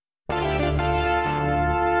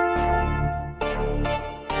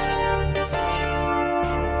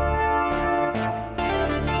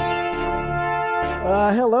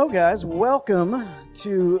Hello, guys. Welcome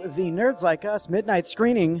to the Nerds Like Us midnight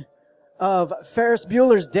screening of Ferris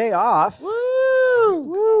Bueller's Day Off. Woo!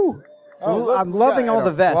 Woo! Oh, I'm loving all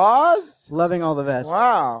the vests. Applause? Loving all the vests.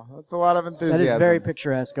 Wow, that's a lot of enthusiasm. That is very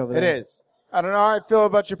picturesque over there. It is. I don't know how I feel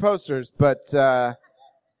about your posters, but the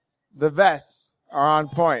vests are on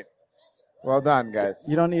point. Well done, guys.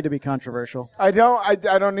 You don't need to be controversial. I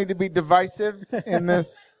don't need to be divisive in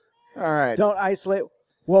this. All right. Don't isolate.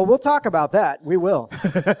 Well, we'll talk about that. We will.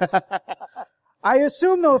 I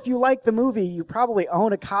assume, though, if you like the movie, you probably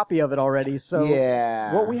own a copy of it already. So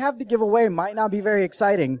yeah. What we have to give away might not be very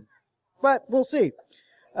exciting, but we'll see.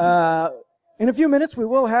 In a few minutes, we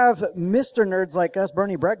will have Mr. Nerds Like Us,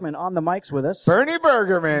 Bernie Bregman, on the mics with us. Bernie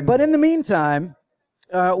Bergerman. But in the meantime,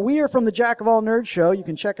 we are from the Jack of All Nerds Show. You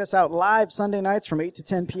can check us out live Sunday nights from 8 to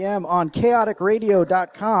 10 p.m. on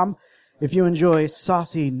chaoticradio.com if you enjoy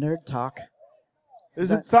saucy nerd talk. Is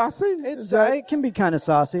it saucy? It can be kind of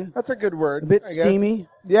saucy. That's a good word. A bit I guess. steamy.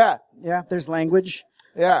 Yeah. Yeah, there's language.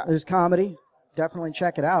 Yeah. There's comedy. Definitely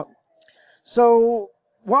check it out. So,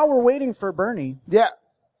 while we're waiting for Bernie, Yeah.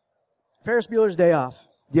 Ferris Bueller's Day Off.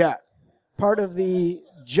 Yeah. Part of the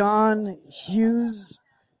John Hughes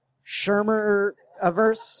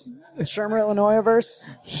Shermer-averse. Shermer, Illinois-averse.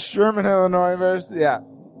 Sherman, Illinois verse. Yeah.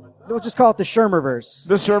 We'll just call it the Shermerverse.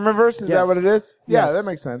 The Shermerverse? Is Yes. that what it is? Yeah, Yes. that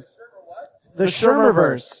makes sense. The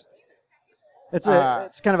Shermerverse. It's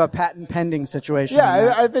it's kind of a patent pending situation.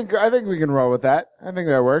 Yeah, I think we can roll with that. I think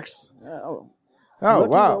that works. Oh, Oh, look at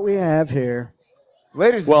wow. what we have here.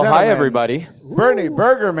 Ladies and Well, gentlemen. hi, everybody. Bernie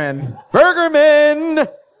Bergerman. Bergerman!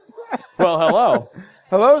 Well, hello.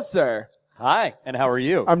 Hello, sir. Hi, and how are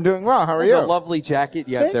you? I'm doing well. How are It's you? a lovely jacket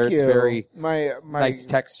you have Thank there. you. It's very my nice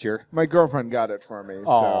texture. My girlfriend got it for me. So,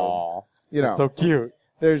 Aww. you know, So cute.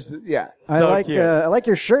 there's, yeah. I So like cute. I like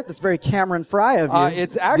your shirt. That's very Cameron Fry of you.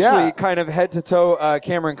 It's actually Yeah. kind of head to toe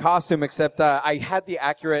Cameron costume, except I had the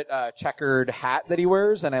accurate checkered hat that he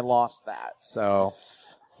wears, and I lost that. So,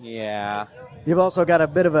 yeah. You've also got a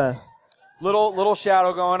bit of a Little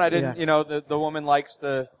shadow going. I didn't, Yeah. the woman likes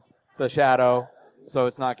the shadow, so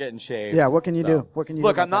it's not getting shaved. Yeah, what can you do? What can you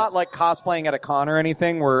Look, do I'm about not like cosplaying at a con or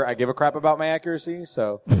anything where I give a crap about my accuracy,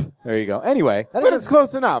 so there you go. Anyway, that. But it's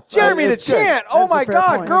close enough. Jeremy the It's good. Chant. Oh That's a my fair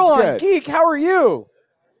God, point. Girl That's on good. Geek, how are you?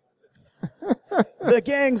 The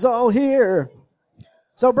gang's all here.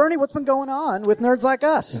 So, Bernie, what's been going on with Nerds Like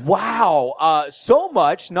Us? Wow, so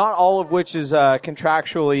much, not all of which is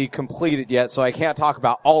contractually completed yet, so I can't talk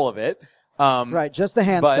about all of it. Right, just the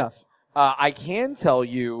hand But stuff. I can tell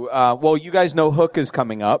you, well, you guys know Hook is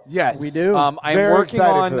coming up. Yes. We do. I'm Very working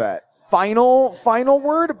excited on for that. final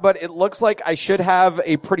word, but it looks like I should have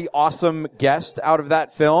a pretty awesome guest out of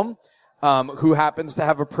that film, who happens to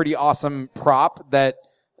have a pretty awesome prop that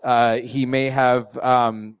he may have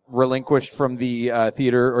relinquished from the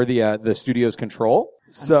theater or the studio's control.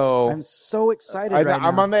 So I'm so excited I'm right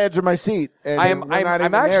now. on the edge of my seat. And I'm we're not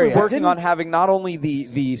even there actually yet. working on having not only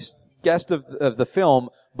the guest of the film,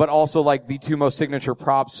 but also like the two most signature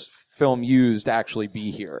props film used to actually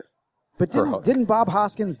be here. But for Hook. didn't Bob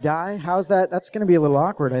Hoskins die? How's that? That's going to be a little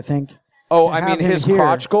awkward, I think. Oh, to I have mean, him his here.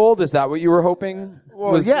 crotch gold, is that what you were hoping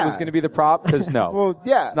Well, was yeah. going to be the prop? Because no. Well,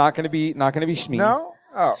 yeah. It's not going to be Shmee. No?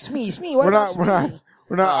 Oh. Shmee,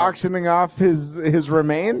 We're not auctioning off his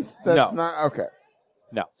remains? That's No. not, okay.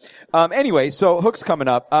 No. Anyway, so Hook's coming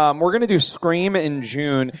up. We're going to do Scream in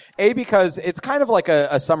June. Because it's kind of like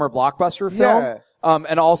a summer blockbuster film. Yeah.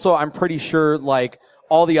 And also, I'm pretty sure, like,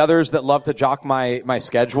 all the others that love to jock my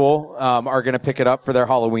schedule are going to pick it up for their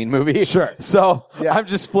Halloween movie. Sure. So Yeah. I'm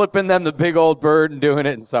just flipping them the big old bird and doing it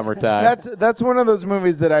in summertime. That's one of those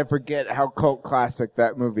movies that I forget how cult classic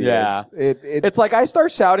that movie Yeah. is. It's like I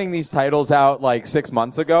start shouting these titles out like 6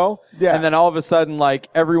 months ago. Yeah. And then all of a sudden, like,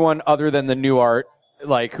 everyone other than the new art,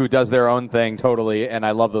 like, who does their own thing totally, and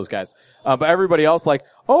I love those guys. But everybody else, like,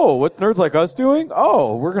 oh, what's Nerds Like Us doing?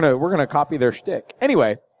 Oh, we're gonna copy their shtick.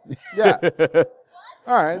 Anyway. yeah.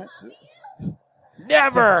 All right.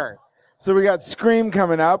 Never! So we got Scream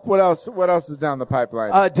coming up. What else is down the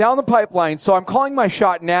pipeline? Down the pipeline. So I'm calling my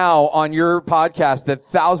shot now on your podcast that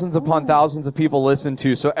thousands upon thousands of people listen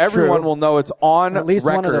to, so everyone True. will know it's on At least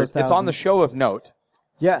record. one of those It's on the thousands. show of note.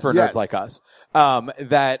 Yes. For Yes. Nerds Like Us.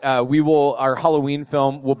 That our Halloween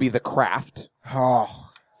film will be The Craft. Oh.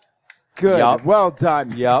 Good. Yup. Well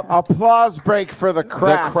done. Yup. Applause break for The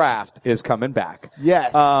Craft. The Craft is coming back.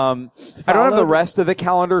 Yes. I don't have the rest of the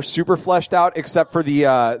calendar super fleshed out, except for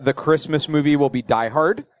the Christmas movie will be Die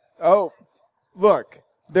Hard. Oh, look.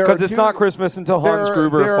 Because it's not Christmas until Hans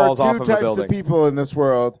Gruber falls off of a There are two types building. of people in this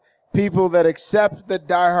world. People that accept that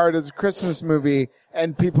Die Hard is a Christmas movie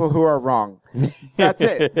and people who are wrong. That's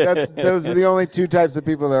it. Those are the only two types of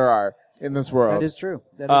people there are in this world. That is true.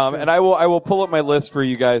 That is true. And I will pull up my list for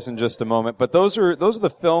you guys in just a moment. But those are the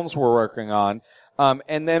films we're working on.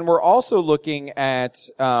 And then we're also looking at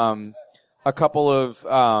a couple of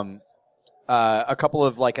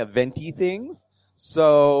like eventy things.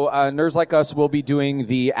 So Nerds Like Us will be doing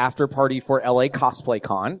the after party for LA Cosplay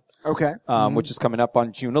Con. Okay. Which is coming up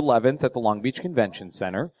on June 11th at the Long Beach Convention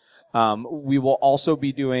Center. We will also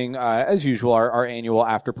be doing, as usual, our annual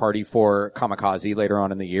after party for Kamikaze later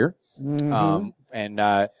on in the year.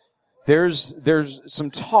 And there's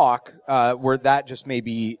some talk where that just may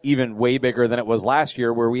be even way bigger than it was last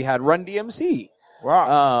year, where we had Run DMC.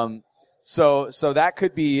 Wow. So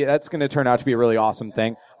that's going to turn out to be a really awesome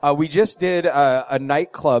thing. We just did a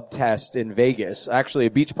nightclub test in Vegas, actually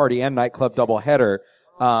a beach party and nightclub doubleheader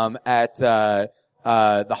at the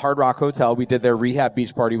Hard Rock Hotel. We did their rehab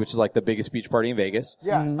beach party, which is like the biggest beach party in Vegas.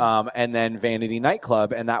 Yeah. And then Vanity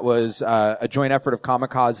Nightclub, and that was a joint effort of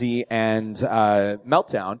Kamikaze and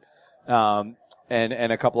Meltdown.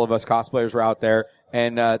 And a couple of us cosplayers were out there,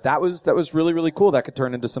 and that was really, really cool. That could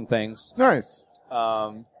turn into some things. Nice.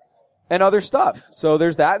 And other stuff. So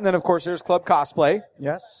there's that, and then of course there's Club Cosplay.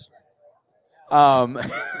 Yes.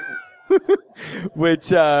 Which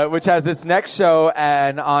has its next show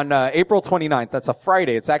and on April 29th. That's a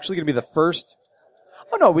Friday. It's actually going to be the first.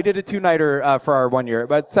 Oh no, we did a 2-nighter for our 1 year,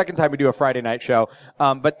 but second time we do a Friday night show.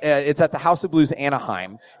 But it's at the House of Blues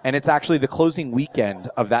Anaheim, and it's actually the closing weekend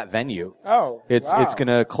of that venue. Oh, it's wow. it's going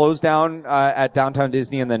to close down at Downtown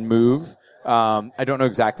Disney and then move. I don't know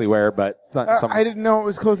exactly where, but I didn't know it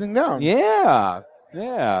was closing down. Yeah.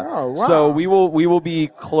 Oh, wow. So we will be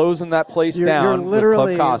closing that place down. You're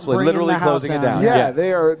literally with Club Cosplay, bringing literally the house closing it down. down. Yeah,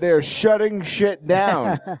 Yes. they are shutting shit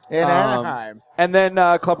down in Anaheim. And then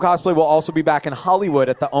Club Cosplay will also be back in Hollywood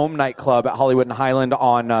at the Ohm Nightclub at Hollywood and Highland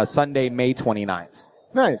on Sunday, May 29th.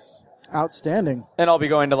 Nice. Outstanding. And I'll be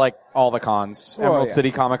going to like all the cons. Oh, Emerald yeah.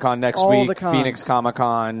 City Comic Con next All week, the cons. Phoenix Comic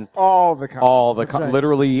Con, All the cons. all the That's right.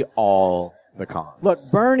 literally all the cons. Look,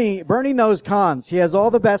 Bernie knows cons. He has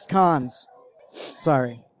all the best cons.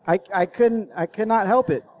 Sorry. I could not help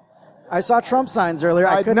it. I saw Trump signs earlier.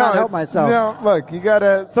 I could not help myself. No, look,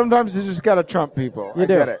 sometimes you just gotta trump people. You I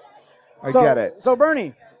do. get it. I get it. So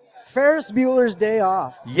Bernie, Ferris Bueller's Day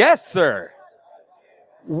Off. Yes, sir.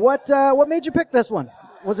 What made you pick this one?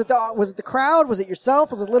 Was it the crowd? Was it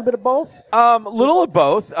yourself? Was it a little bit of both? Little of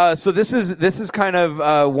both. So this is kind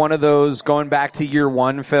of one of those going back to year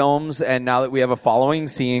one films, and now that we have a following,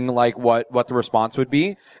 seeing like what the response would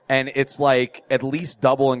be, and it's like at least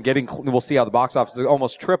double and getting. We'll see how the box office is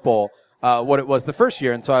almost triple what it was the first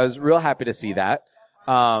year, and so I was real happy to see that.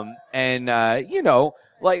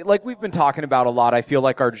 Like we've been talking about a lot, I feel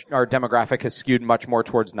like our demographic has skewed much more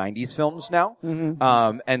towards 90s films now.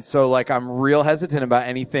 Mm-hmm. And so like I'm real hesitant about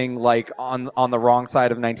anything like on the wrong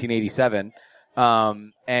side of 1987.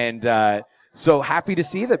 So happy to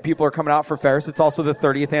see that people are coming out for Ferris. It's also the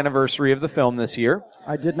 30th anniversary of the film this year.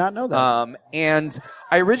 I did not know that. And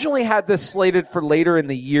I originally had this slated for later in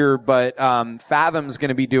the year, but Fathom's going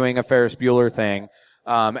to be doing a Ferris Bueller thing.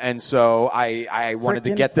 And so I wanted to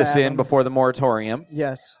Frickin' get this in Fathom. before the moratorium.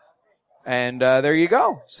 Yes. And there you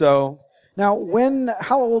go. So Now,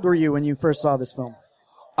 how old were you when you first saw this film?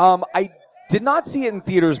 I did not see it in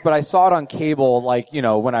theaters, but I saw it on cable,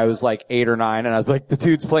 when I was like 8 or 9, and I was like, the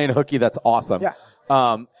dude's playing hooky. That's awesome. Yeah.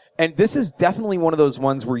 And this is definitely one of those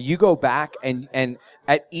ones where you go back and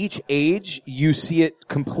at each age, you see it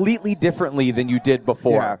completely differently than you did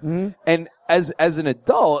before. Yeah. Mm-hmm. And as an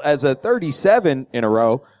adult, as a 37 in a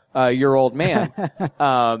row, year old man,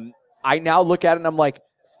 I now look at it and I'm like,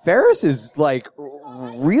 Ferris is like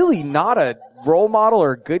really not a role model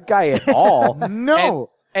or a good guy at all. No.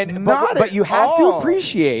 But you have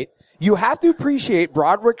to appreciate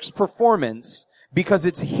Broderick's performance because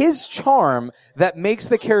it's his charm that makes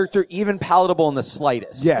the character even palatable in the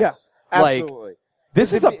slightest. Yes. Yeah. Like, Absolutely.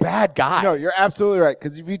 This is a bad guy. No, you're absolutely right.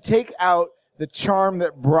 Because if you take out the charm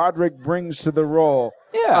that Broderick brings to the role,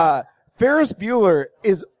 Ferris Bueller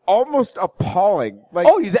is almost appalling. Like,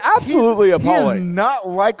 he's absolutely appalling. He is not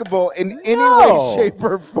likable in any way, shape,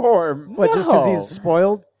 or form. What, just because he's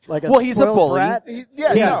spoiled? Like he's a spoiled bully.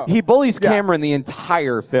 brat? He bullies Cameron the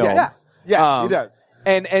entire film. Yes. Yeah, he does.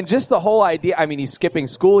 And just the whole idea, I mean, he's skipping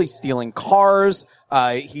school, he's stealing cars,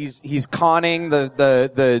 he's conning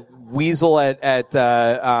the weasel at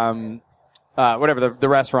whatever the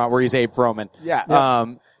restaurant where he's Abe Froman. Yeah.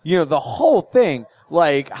 The whole thing,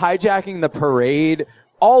 like hijacking the parade,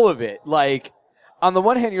 all of it. Like, on the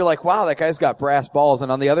one hand, you're like, wow, that guy's got brass balls.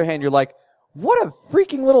 And on the other hand, you're like, what a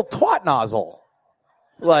freaking little twat nozzle.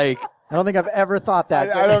 Like, I don't think I've ever thought that.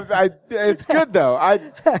 It's good though.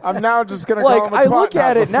 I'm now just gonna like call him a I twat look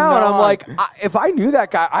at nozzle it now from and I'm on. like, if I knew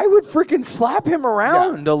that guy, I would freaking slap him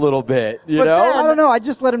around a little bit. You But know? then- I don't know. I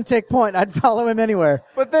just let him take point. I'd follow him anywhere.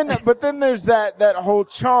 But then there's that whole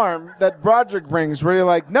charm that Broderick brings, where you're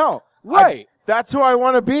like, no, Right. that's who I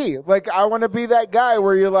want to be. Like, I want to be that guy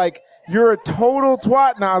where you're like, you're a total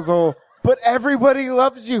twat nozzle, but everybody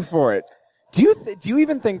loves you for it. Do you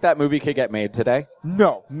even think that movie could get made today?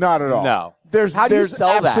 No, not at all. No. There's How do you there's sell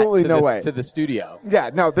absolutely that no to way. to the studio? Yeah,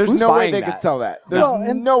 no, there's Who's no way buying they that? could sell that. There's Well,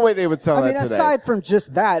 and- no way they would sell I mean, that today. aside from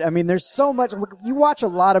just that, I mean, there's so much. You watch a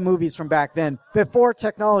lot of movies from back then, before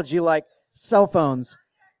technology like cell phones,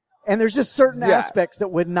 and there's just certain Yeah. aspects that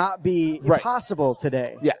would not be Right. possible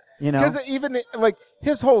today. Yeah. You know? Because even, like,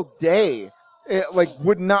 his whole day,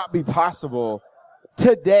 would not be possible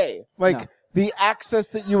today. Like, No. the access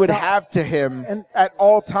that you would have to him and- at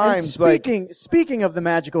all And times, speaking of the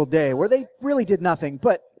magical day, where they really did nothing,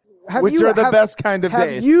 but which are the best kind of have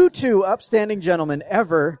days. you two upstanding gentlemen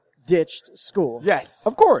ever ditched school? Yes.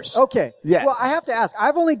 Of course. Okay. Yes. Well, I have to ask.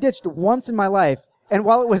 I've only ditched once in my life, and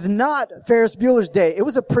while it was not Ferris Bueller's Day, it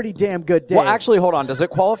was a pretty damn good day. Well, actually, hold on. Does it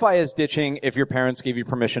qualify as ditching if your parents gave you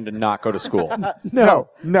permission to not go to school? No,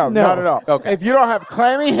 not at all. Okay. If you don't have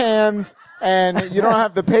clammy hands and you don't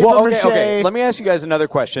have the paper Well, mache. okay. Let me ask you guys another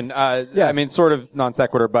question. Yes. I mean, sort of non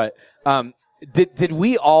sequitur, but did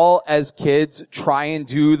we all as kids try and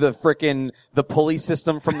do the pulley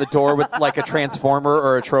system from the door with like a transformer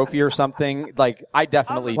or a trophy or something? Like, I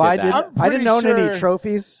definitely Well, did that. I'm I didn't pretty own any sure-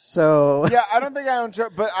 trophies, so Yeah, I don't think I own,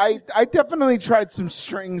 but I definitely tried some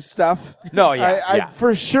string stuff. No, yeah, I yeah.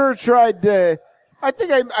 for sure tried to. I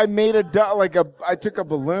think I made I took a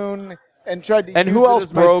balloon and tried to. And use who it else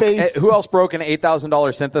as my broke? base. Who else broke an $8,000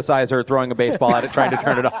 synthesizer throwing a baseball at it, trying to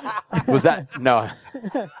turn it off? Was that no?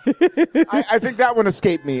 I think that one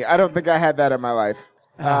escaped me. I don't think I had that in my life.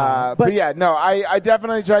 But yeah, no, I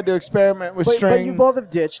definitely tried to experiment with but string. you both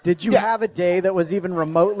have ditched. Did you Yeah. have a day that was even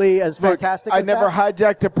remotely as Look, fantastic I as never that?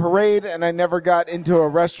 hijacked a parade, and I never got into a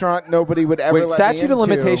restaurant nobody would ever Wait, let statute me of into.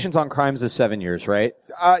 limitations on crimes is 7 years, right?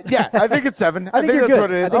 Yeah, I think it's 7. I think you're that's good.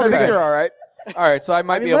 what it is. I think I think you're you're good. all right. All right, so I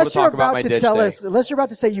might I mean, be able to unless you're talk about about my to ditch tell day. us, unless you're about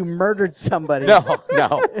to say you murdered somebody. No.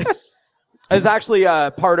 It's actually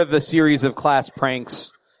part of the series of class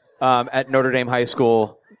pranks at Notre Dame High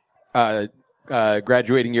School,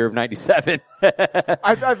 graduating year of '97.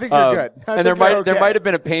 I think you're good. I And there think you're might okay. have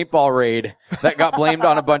been a paintball raid that got blamed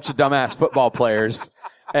on a bunch of dumbass football players,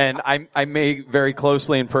 and I may very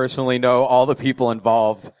closely and personally know all the people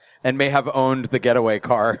involved and may have owned the getaway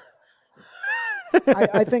car.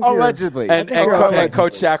 I think you're, Allegedly. I And, think you're okay.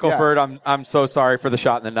 Coach Shackelford, I'm so sorry for the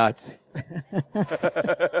shot in the nuts.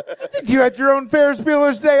 You had your own Ferris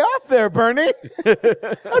Bueller's Day off there, Bernie.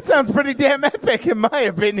 That sounds pretty damn epic, in my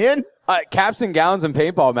opinion. Caps and gowns and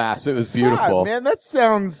paintball masks. It was beautiful. God, man, that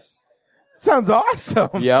sounds awesome.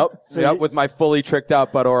 Yep. So yep. you- With my fully tricked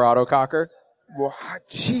out Budor autococker. Wow,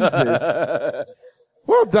 Jesus.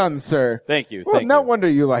 Well done, sir. Thank you. Well, Thank no you. wonder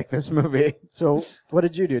you like this movie. So, what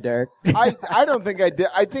did you do, Derek? I don't think I did.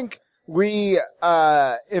 I think we,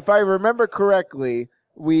 if I remember correctly,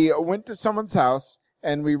 we went to someone's house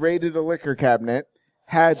and we raided a liquor cabinet,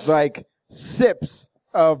 had like sips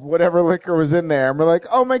of whatever liquor was in there, and we're like,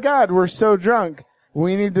 oh my God, we're so drunk.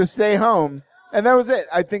 We need to stay home. And that was it.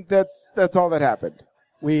 I think that's all that happened.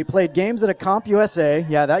 We played games at a Comp USA.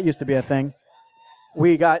 Yeah, that used to be a thing.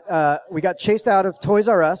 We got chased out of Toys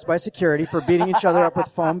R Us by security for beating each other up with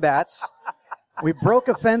foam bats. We broke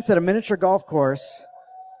a fence at a miniature golf course,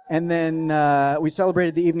 and then we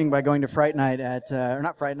celebrated the evening by going to Fright Night or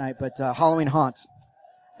not Fright Night, but Halloween Haunt.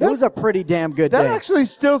 It was a pretty damn good That day. actually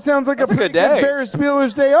still sounds like That's a a pretty good day. good Ferris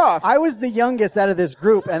Bueller's Day off. I was the youngest out of this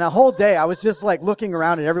group, and a whole day I was just like looking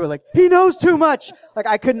around at everyone like, he knows too much. Like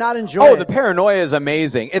I could not enjoy Oh, it. the paranoia is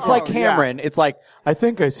amazing. It's like Cameron. It's like, I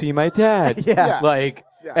think I see my dad. Yeah. Like,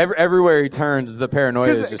 everywhere he turns, the paranoia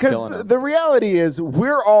is just killing him. The reality is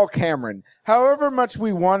we're all Cameron. However much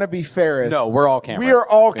we want to be Ferris. No, we're all Cameron. We are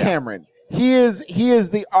all Yeah. Cameron. He is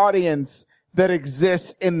the audience that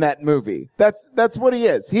exists in that movie. That's what he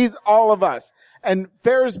is. He's all of us. And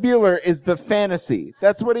Ferris Bueller is the fantasy.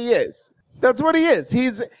 That's what he is. That's what he is.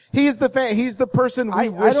 He's the person we I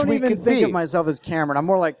wish don't we even could think be. of myself as Cameron. I'm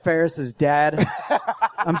more like Ferris's dad.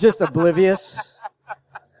 I'm just oblivious.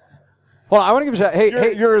 Well, I want to give a shout.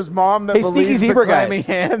 Hey, You're his mom that hey, Sneaky believes Zebra the clammy guys.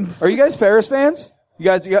 hands. Are you guys Ferris fans?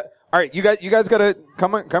 All right, you guys got to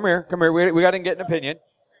come here. We got to get an opinion.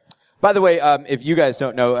 By the way, if you guys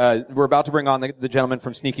don't know, we're about to bring on the gentleman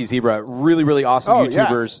from Sneaky Zebra. Really, really awesome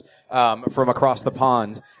YouTubers from across the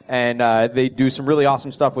pond. And they do some really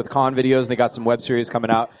awesome stuff with con videos. They got some web series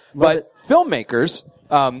coming out. But filmmakers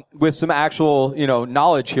with some actual,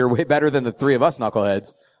 knowledge here, way better than the three of us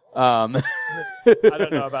knuckleheads. I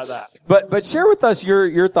don't know about that. But share with us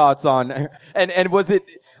your thoughts on and was it?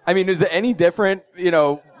 I mean, is it any different?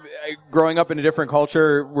 Growing up in a different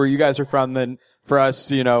culture where you guys are from than for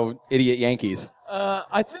us, idiot Yankees.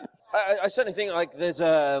 I certainly think like there's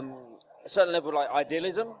a certain level of like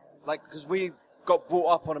idealism, like because we got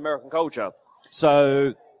brought up on American culture.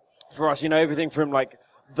 So for us, everything from like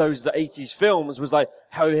the 80s films was like,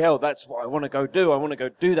 holy hell, that's what I want to go do. I want to go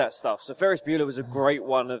do that stuff. So Ferris Bueller was a great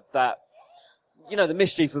one of that. The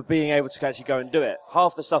mischief of being able to actually go and do it.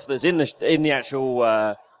 Half the stuff that's in the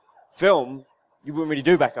actual film, you wouldn't really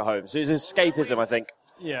do back at home. So it's escapism, I think.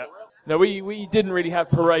 Yeah. No, we didn't really have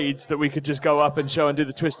parades that we could just go up and show and do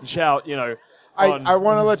the twist and shout, I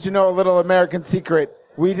want to let you know a little American secret.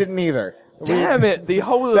 We didn't either. Damn it! The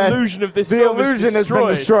whole illusion of this film has been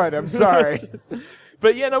destroyed. I'm sorry.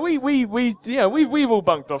 But we've all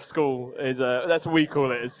bunked off school. That's what we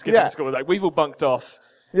call it. Is skipping school. Like we've all bunked off.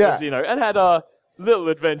 Yeah. And had our little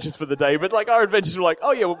adventures for the day. But like our adventures were like,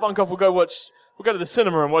 oh yeah, we'll bunk off. We'll go to the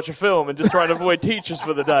cinema and watch a film and just try and avoid teachers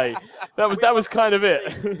for the day. That was kind of it.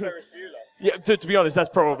 Yeah, to be honest, that's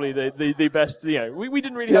probably the best. We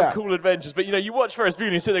didn't really have cool adventures, but you watch Ferris Bueller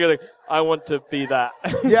and you sit there going, I want to be that.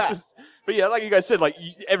 Yeah. But yeah, like you guys said, like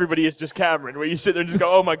everybody is just Cameron, where you sit there and just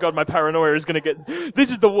go, oh my god, my paranoia is going to get.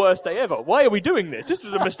 This is the worst day ever. Why are we doing this? This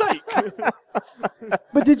was a mistake.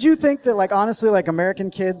 But did you think that, like, honestly, like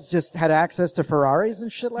American kids just had access to Ferraris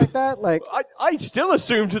and shit like that? Like, I still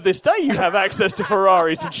assume to this day you have access to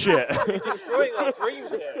Ferraris and shit. Destroying our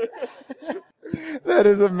dreams here. That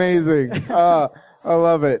is amazing. I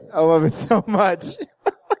love it. I love it so much.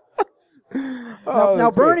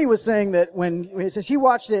 Now Bernie was saying that when he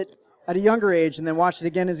watched it at a younger age and then watched it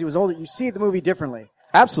again as he was older, you see the movie differently.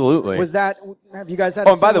 Absolutely. Have you guys had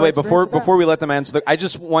Oh, and by the way, before we let them answer, I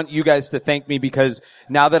just want you guys to thank me because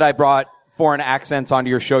now that I brought foreign accents onto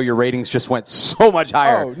your show, your ratings just went so much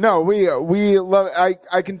higher. Oh, no, we love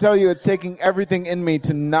I can tell you it's taking everything in me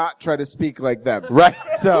to not try to speak like them. Right.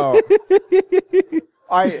 So,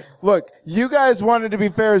 look, you guys wanted to be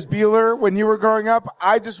Ferris Bueller when you were growing up.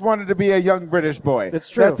 I just wanted to be a young British boy. That's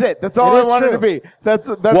true. That's it. That's all I wanted to be.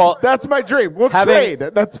 That's my dream. We'll trade.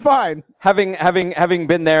 That's fine. Having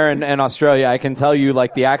been there in Australia, I can tell you,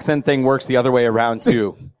 like, the accent thing works the other way around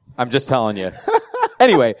too. I'm just telling you.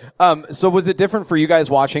 Anyway, so was it different for you guys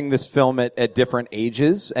watching this film at different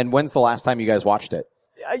ages? And when's the last time you guys watched it?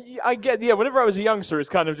 I get, whenever I was a youngster, it's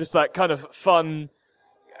kind of just that kind of fun,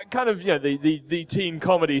 kind of, the teen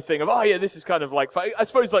comedy thing of, oh yeah, this is kind of like fun. I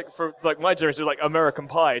suppose like for like my generation, like American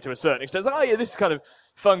Pie to a certain extent. It's like, oh yeah, this is kind of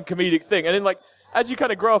fun comedic thing. And then like, as you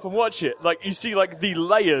kind of grow up and watch it, like you see like the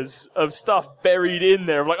layers of stuff buried in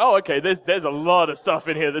there of like, oh okay, there's a lot of stuff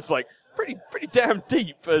in here that's like pretty damn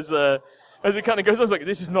deep as it kind of goes on. I was like,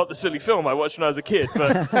 this is not the silly film I watched when I was a kid.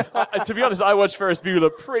 But to be honest, I watched Ferris Bueller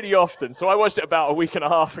pretty often. So I watched it about a week and a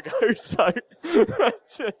half ago. So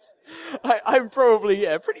I'm probably,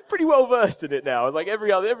 pretty well versed in it now. Like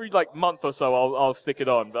every like month or so I'll stick it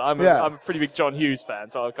on. But I'm a pretty big John Hughes fan.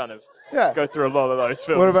 So I'll kind of go through a lot of those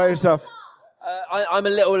films. What about yourself? I'm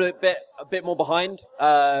a bit more behind.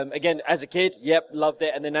 Again, as a kid, loved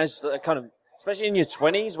it. And then as kind of, especially in your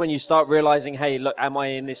 20s, when you start realizing, hey, look, am I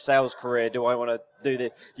in this sales career? Do I want to do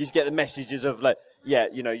this? You just get the messages of like,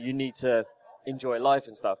 you need to enjoy life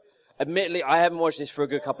and stuff. Admittedly, I haven't watched this for a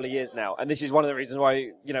good couple of years now. And this is one of the reasons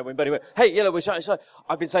why, when Buddy went, hey, we're showing.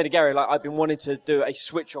 I've been saying to Gary, like, I've been wanting to do a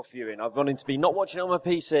switch off viewing. I've wanted to be not watching it on my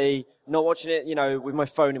PC, not watching it, with my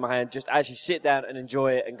phone in my hand, just actually sit down and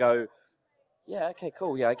enjoy it and go, yeah, okay,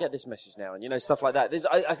 cool. Yeah, I get this message now. And, stuff like that.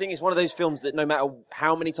 I think it's one of those films that no matter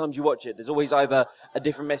how many times you watch it, there's always either a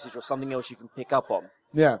different message or something else you can pick up on.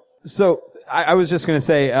 Yeah. So I was just going to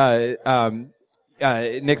say,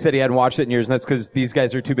 Nick said he hadn't watched it in years, and that's because these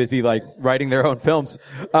guys are too busy, like, writing their own films.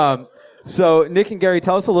 So Nick and Gary,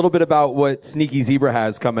 tell us a little bit about what Sneaky Zebra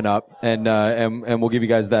has coming up, and we'll give you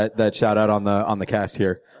guys that shout out on the cast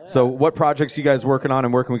here. So what projects you guys working on,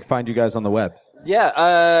 and where can we find you guys on the web? Yeah,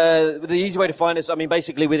 the easy way to find us,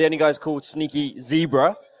 basically we're the only guys called Sneaky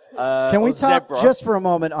Zebra. Can we talk just for a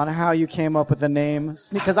moment on how you came up with the name?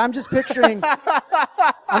 Because I'm just picturing,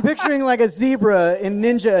 like a zebra in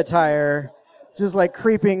ninja attire, just like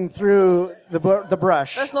creeping through the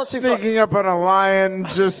brush. That's not too sneaking up on a lion,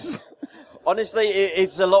 just. Honestly,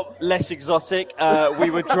 it's a lot less exotic. We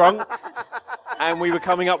were drunk, and we were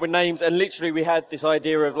coming up with names, and literally we had this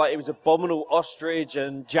idea of like it was Abominable Ostrich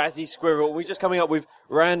and Jazzy Squirrel. We were just coming up with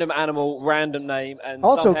random animal, random name, and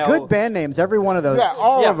Also, somehow good band names, every one of those. Yeah,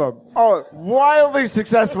 all of them. All wildly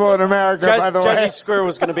successful in America, by the way. Jazzy Squirrel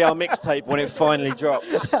was going to be our mixtape when it finally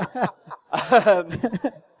drops.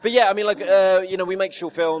 But yeah, I mean, like, we make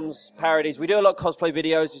short films, parodies. We do a lot of cosplay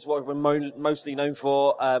videos. This is what we're mostly known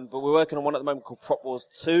for. But we're working on one at the moment called Prop Wars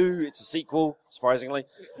 2. It's a sequel, surprisingly.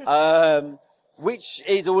 Which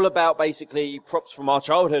is all about basically props from our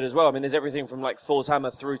childhood as well. I mean, there's everything from like Thor's hammer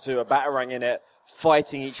through to a Batarang in it,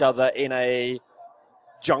 fighting each other in a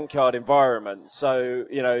junkyard environment. So,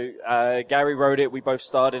 Gary wrote it. We both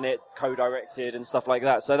starred in it, co-directed and stuff like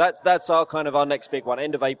that. So that's our next big one.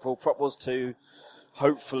 End of April, Prop Wars 2.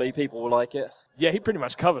 Hopefully people will like it. Yeah, he pretty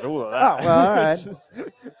much covered all of Oh, that. well, all right.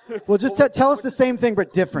 Well, just tell us the same thing,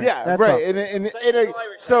 but different. Yeah, That's right. all.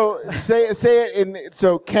 So say it in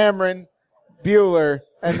Cameron, Bueller,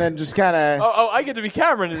 and then just kind of. Oh, I get to be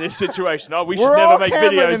Cameron in this situation. Oh, we should We're never all make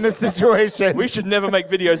Cameron videos. in this situation. We should never make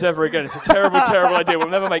videos ever again. It's a terrible, terrible idea. We'll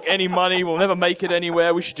never make any money. We'll never make it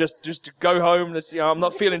anywhere. We should just go home. I'm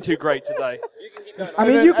not feeling too great today. I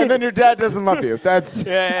mean, you can. And then your dad doesn't love you. That's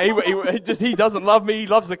Yeah, he doesn't love me. He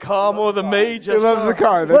loves the car more than me. he loves the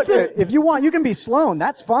car. Look, That's it. if you want, you can be Sloan.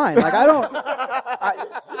 That's fine. Like,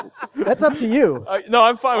 that's up to you. No,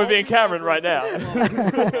 I'm fine with being Cameron right now.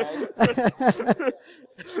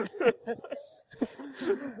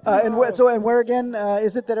 And where again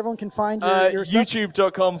is it that everyone can find your stuff?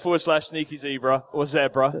 YouTube.com/sneaky-zebra or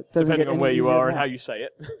zebra, Doesn't depending get on any where you easier are than and that. how you say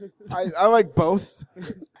it. I like both.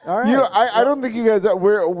 All right. I don't think you guys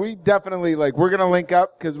we definitely we're gonna link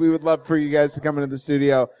up because we would love for you guys to come into the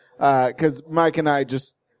studio because Mike and I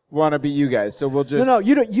just want to be you guys, so we'll just No,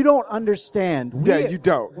 you don't understand. You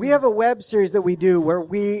don't. We have a web series that we do where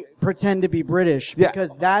we pretend to be British Yeah.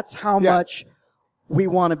 because that's how Yeah. much we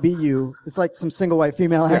want to be you. It's like some single white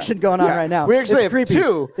female action going on Yeah. right now. We actually it's have creepy.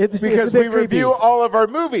 two It's because a bit we review creepy. all of our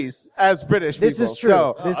movies as British This people. is true.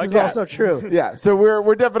 So, This is yeah. also true. Yeah, so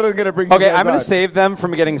we're definitely gonna bring. Okay, you guys I'm going on. to save them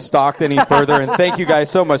from getting stalked any further, and thank you guys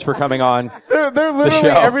so much for coming on. They're literally show.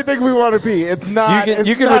 everything we want to be. It's not.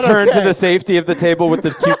 You can not return okay. to the safety of the table with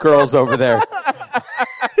the cute girls over there.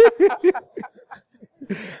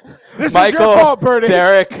 This Michael, is your fault, Bernie.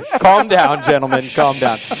 Derek, calm down, gentlemen, calm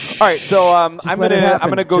down. All right, so I'm let it happen.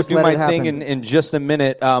 gonna go Just do let my it thing happen. in just a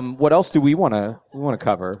minute. What else do we want to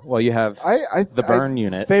cover? Well, you have the burn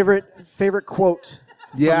unit. Favorite quote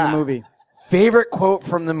Yeah. from the movie. Favorite quote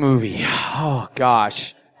from the movie. Oh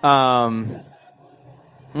gosh.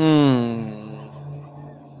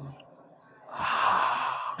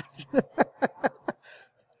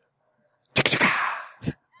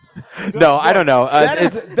 No, I don't know.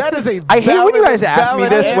 That is a. I hate when you guys valid ask me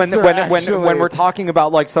this answer, when actually. we're talking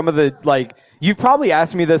about like some of the like you've probably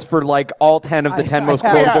asked me this for like all 10 of the 10 most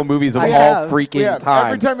have. quotable Yeah, movies of I all have. freaking Yeah, time.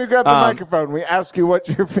 every time you grab the microphone, we ask you what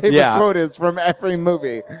your favorite Yeah. quote is from every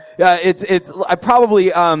movie. It's I probably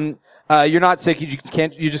you're not sick, you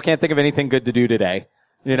just can't think of anything good to do today.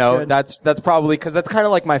 You know, Good. that's probably cuz that's kind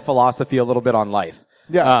of like my philosophy a little bit on life.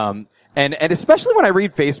 Yeah. And especially when I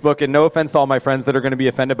read Facebook, and no offense to all my friends that are going to be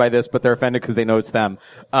offended by this, but they're offended because they know it's them.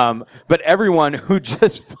 But everyone who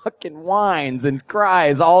just fucking whines and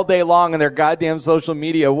cries all day long on their goddamn social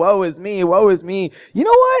media, woe is me, woe is me. You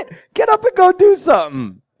know what? Get up and go do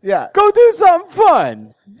something. Yeah. Go do something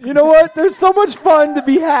fun. You know what? There's so much fun to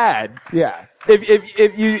be had. Yeah.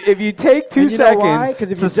 If you take 2 And you know why? seconds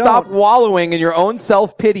 'Cause if to you stop don't- wallowing in your own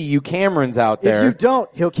self-pity, you Camerons out there. If you don't,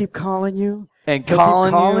 he'll keep calling you. And He'll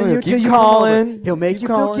calling keep calling you, you till keep you come over. calling, He'll make keep you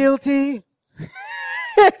calling. feel guilty.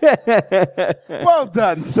 Well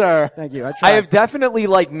done, sir. Thank you. I I tried. have definitely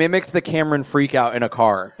like mimicked the Cameron freak out in a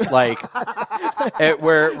car, like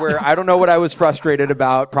where I don't know what I was frustrated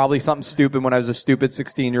about. Probably something stupid when I was a stupid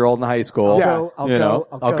 16-year-old in high school. I'll you go, know,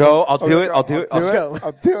 I'll I'll go. go, I'll do it, I'll do it,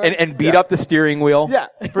 I'll do it. and beat Yeah. up the steering wheel. Yeah,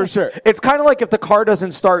 for sure. It's kind of like if the car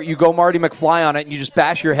doesn't start, you go Marty McFly on it, and you just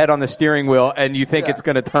bash your head on the steering wheel, and you think it's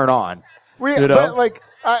going to turn on. You know? But like,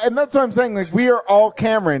 and that's what I'm saying. Like, we are all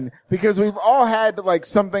Cameron because we've all had like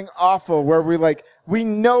something awful where we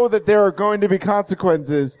know that there are going to be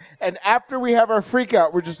consequences, and after we have our freak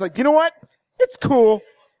out, we're just like, you know what? It's cool.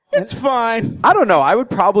 It's fine. I don't know. I would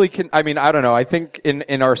probably. I mean, I don't know. I think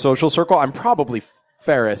in our social circle, I'm probably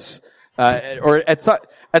Ferris, or at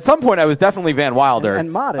some point, I was definitely Van Wilder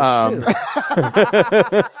and modest too.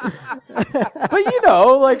 But you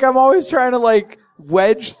know, like I'm always trying to like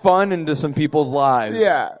wedge fun into some people's lives,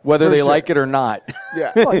 Yeah, whether for they sure. like it or not.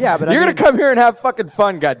 Yeah. Well, yeah, but You're I gonna come here and have fucking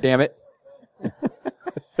fun, goddammit.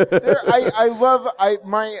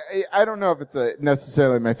 I don't know if it's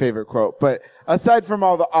necessarily my favorite quote, but aside from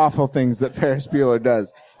all the awful things that Ferris Bueller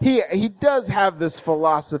does, he does have this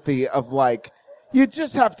philosophy of like, you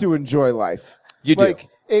just have to enjoy life. You do. Like,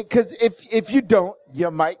 cause if you don't, you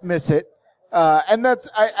might miss it. And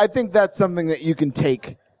I think that's something that you can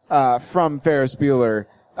take, from Ferris Bueller,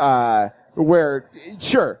 where,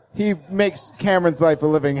 sure, he makes Cameron's life a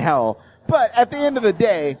living hell, but at the end of the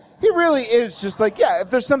day, he really is just like, yeah, if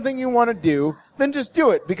there's something you want to do, then just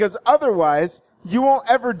do it, because otherwise, you won't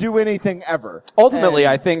ever do anything ever. Ultimately,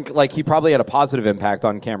 And I think like he probably had a positive impact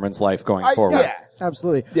on Cameron's life going forward. Yeah.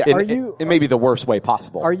 Absolutely. Yeah. It may be the worst way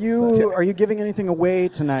possible. Are you giving anything away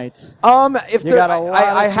tonight? If You there, got a lot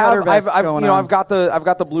I of sweater have, vests I've going on. I've got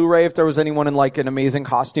the Blu-ray. If there was anyone in like an amazing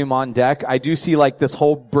costume on deck, I do see like this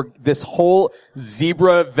whole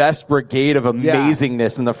zebra vest brigade of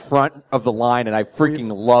amazingness in the front of the line, and I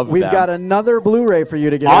freaking love them. We've got another Blu-ray for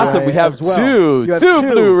you to get awesome. away We have as well. two You have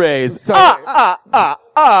Blu-rays. So-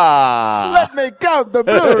 Let me count the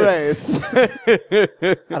Blu-rays.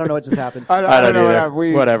 I don't know what just happened. I don't know what either.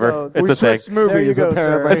 happened. Whatever. So It's we a thing. switched movies, There you go, sir.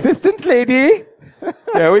 apparently. Assistant lady.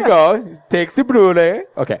 There we go. Takes the Blu-ray.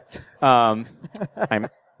 Okay. I'm.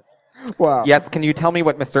 Wow. Yes. Can you tell me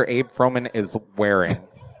what Mr. Abe Froman is wearing?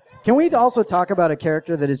 Can we also talk about a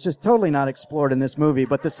character that is just totally not explored in this movie,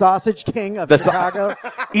 but the Sausage King of Chicago?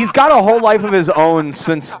 He's got a whole life of his own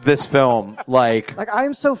since this film. Like I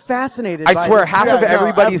am so fascinated I by swear, this half Yeah, of no,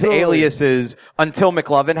 everybody's absolutely. aliases until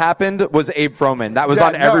McLovin happened was Abe Froman. That was Yeah,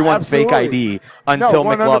 on no, everyone's fake absolutely. ID until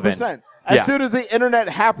no, 100%. McLovin. As Yeah. soon as the internet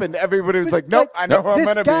happened, everybody was like, nope, I know who I'm this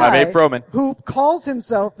going to be. guy I'm Abe Froman. who calls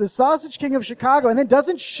himself the Sausage King of Chicago and then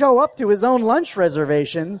doesn't show up to his own lunch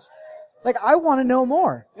reservations. Like, I want to know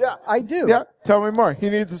more. Yeah. I do. Yeah, tell me more. He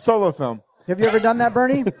needs a solo film. Have you ever done that,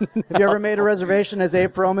 Bernie? Have you ever made a reservation as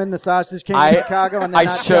Abe Froman, the Sausage King of Chicago? And then I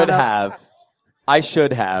not should shown up? have. I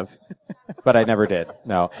should have. But I never did.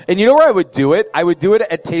 No. And you know where I would do it? I would do it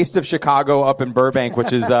at Taste of Chicago up in Burbank,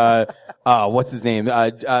 which is, what's his name?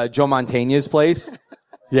 Joe Mantegna's place.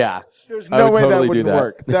 Yeah. There's I no would way totally that do wouldn't that.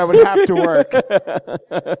 work. That would have to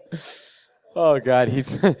work. Oh God, he'd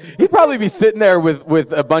probably be sitting there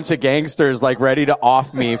with a bunch of gangsters like ready to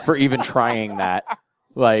off me for even trying that.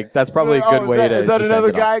 Like that's probably a good way to. Is that just another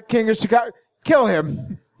end it off. guy, King of Chicago? Kill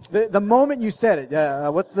him. The moment you said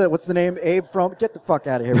it, what's the name? Abe Froman. Get the fuck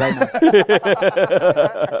out of here right now.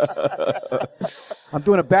 I'm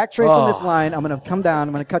doing a back trace on this line. I'm going to come down.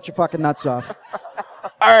 I'm going to cut your fucking nuts off.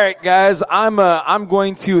 All right, guys, I'm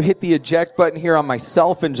going to hit the eject button here on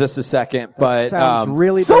myself in just a second. But sounds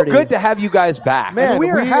really so dirty. good to have you guys back. Man, we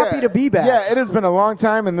are happy to be back. Yeah, it has been a long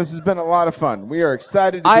time, and this has been a lot of fun. We are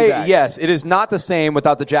excited to be back. Yes, it is not the same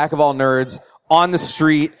without the Jack of all nerds on the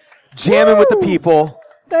street, jamming with the people.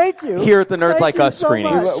 Thank you. Here at the Nerds Thank Like you Us so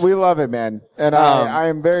screening. much. We love it, man. And I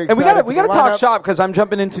am very And excited. we got to talk shop because I'm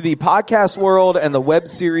jumping into the podcast world and the web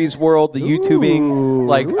series world, the YouTubing.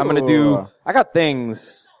 Like I'm going to do. I got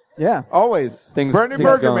things. Yeah. Always. Things- Bernie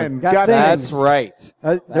things going. Bergerman. Got Got things. That's right.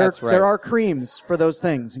 There right. there are creams for those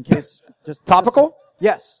things in case just Topical?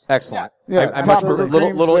 Yes. Excellent. Yeah. I Topical much prefer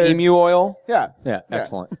creams, little they- emu oil. Yeah. Yeah,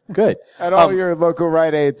 excellent. Good. At all your local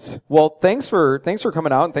Rite Aids. Well, thanks for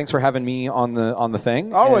coming out and thanks for having me on the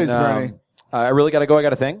thing. Always, and, Bernie. I really got to go. I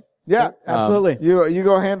got a thing. Yeah. Absolutely. You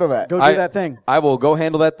go handle that. Go do that thing. I will go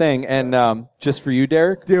handle that thing. And just for you,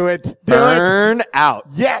 Derek, Do it. Do it. burn out.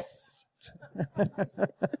 Yes.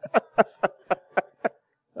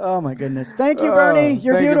 Oh my goodness. Thank you, Bernie.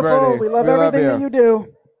 You're thank you, beautiful. Bernie. We love We love everything you. that you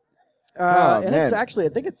do. Oh, and man. it's actually, I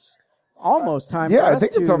think it's almost time Yeah, for I us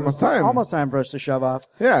think it's to- almost time. Almost time for us to shove off.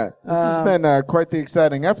 Yeah. This has been quite the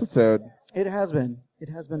exciting episode. It has been. It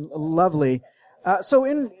has been lovely. So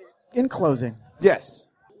in closing, Yes.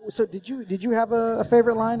 so did you have a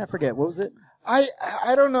favorite line? I forget. What was it? I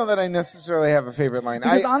don't know that I necessarily have a favorite line.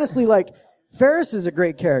 Because honestly, like, Ferris is a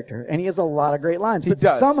great character, and he has a lot of great lines. But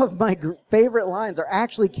does. some of my favorite lines are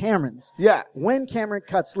actually Cameron's. Yeah. When Cameron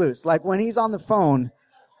cuts loose, like when he's on the phone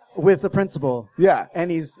with the principal. Yeah.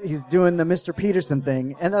 And he's doing the Mr. Peterson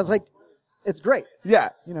thing, and I was like, it's great. Yeah.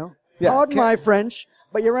 You know, Yeah. pardon my French,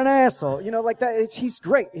 but you're an asshole. You know, like that. He's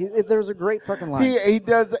great. There's a great fucking line. He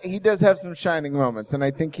does have some shining moments, and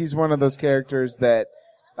I think he's one of those characters that,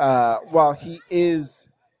 while he is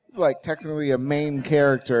like technically a main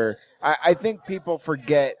character, I think people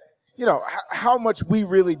forget, you know, how much we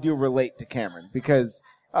really do relate to Cameron. Because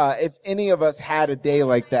if any of us had a day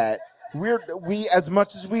like that, we as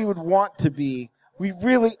much as we would want to be, we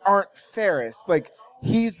really aren't Ferris. Like,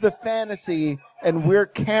 he's the fantasy, and we're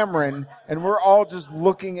Cameron, and we're all just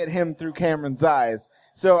looking at him through Cameron's eyes.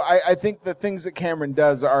 So I think the things that Cameron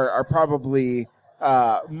does are probably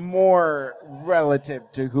more relative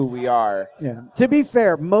to who we are. Yeah. To be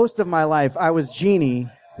fair, most of my life I was Genie,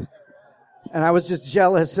 and I was just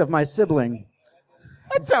jealous of my sibling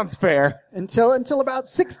That sounds fair. until about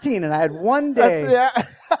 16, and I had one day That's,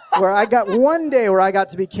 yeah. where I got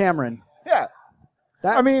to be Cameron. Yeah.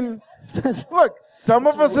 That- I mean, look, some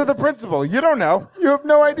of us are the principal. You don't know. You have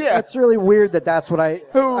no idea. That's really weird that's what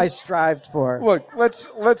Who- I strived for. Look, let's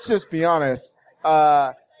just be honest.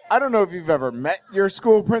 I don't know if you've ever met your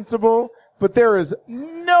school principal, but there is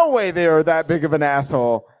no way they are that big of an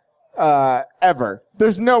asshole ever.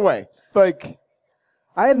 There's no way. Like,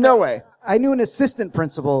 I had no way. I knew an assistant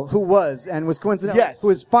principal who was coincidentally Yes. who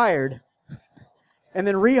was fired and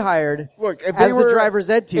then rehired Look, if as they were the driver's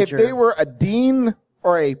ed teacher. If they were a dean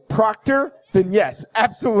or a proctor, then yes,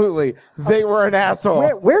 absolutely, they were an asshole.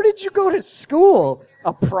 Where did you go to school?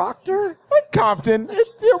 A proctor? Like Compton,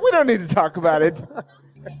 we don't need to talk about it.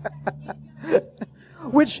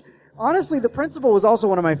 Which, honestly, the principal was also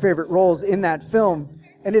one of my favorite roles in that film.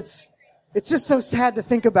 And it's just so sad to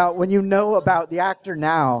think about when you know about the actor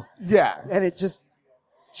now. Yeah, And it just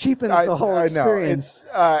cheapens the whole I know. experience.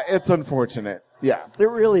 It's unfortunate. Yeah. It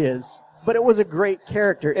really is. But it was a great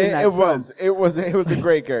character in that It film. was. It was a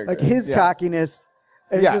great character. Like his yeah. cockiness.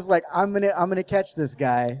 And Yeah. it's just like, I'm gonna catch this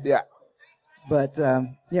guy. Yeah. But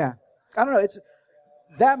yeah, I don't know. It's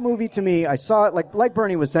that movie to me. I saw it like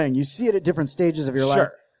Bernie was saying. You see it at different stages of your life.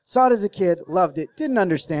 Sure. Saw it as a kid, loved it, didn't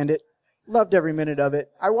understand it, loved every minute of it.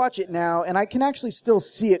 I watch it now, and I can actually still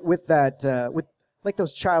see it with that with like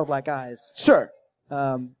those childlike eyes. Sure.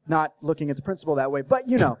 Not looking at the principal that way, but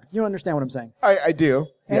you understand what I'm saying. I do.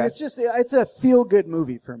 And Yes. it's a feel good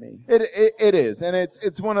movie for me. It is, and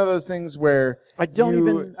it's one of those things where I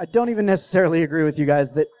don't even necessarily agree with you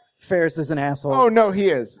guys that Ferris is an asshole. Oh no, he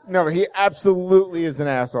is. No, he absolutely is an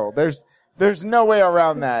asshole. There's no way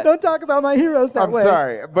around that. Don't talk about my heroes that I'm way.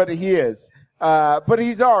 sorry, but he is. But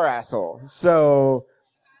he's our asshole. So,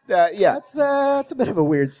 yeah. That's a bit of a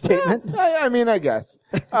weird statement. I mean, I guess.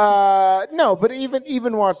 No, but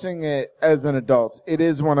even watching it as an adult, it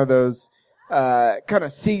is one of those kind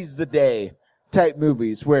of seize the day type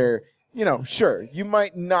movies where, sure, you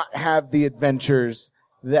might not have the adventures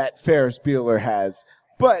that Ferris Bueller has,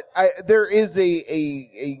 but there is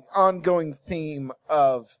a ongoing theme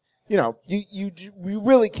of, you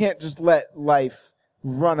really can't just let life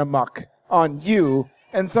run amok on you,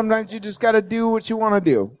 and sometimes you just got to do what you want to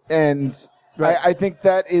do. And Right. I think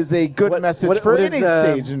that is a good message for any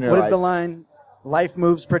stage in your life. What is the line? Life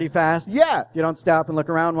moves pretty fast. Yeah. If you don't stop and look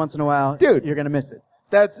around once in a while, Dude. you're gonna miss it.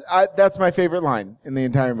 That's my favorite line in the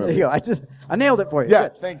entire There movie. you go. I nailed it for you. Yeah,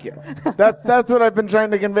 Good. thank you. That's what I've been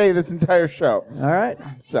trying to convey this entire show. All right.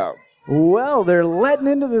 So, Well, they're letting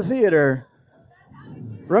into the theater.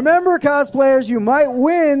 Remember, cosplayers, you might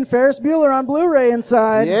win Ferris Bueller on Blu-ray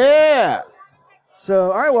inside. yeah.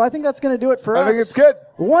 So, all right, well, I think that's going to do it for us. I think it's good.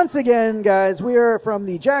 Once again, guys, we are from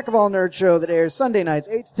the Jack of All Nerds show that airs Sunday nights,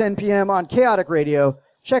 8 to 10 p.m. on Chaotic Radio.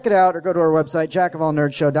 Check it out or go to our website,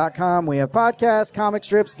 jackofallnerdshow.com. We have podcasts, comic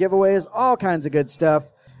strips, giveaways, all kinds of good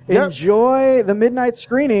stuff. Yep. Enjoy the midnight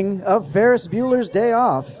screening of Ferris Bueller's Day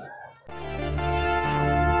Off.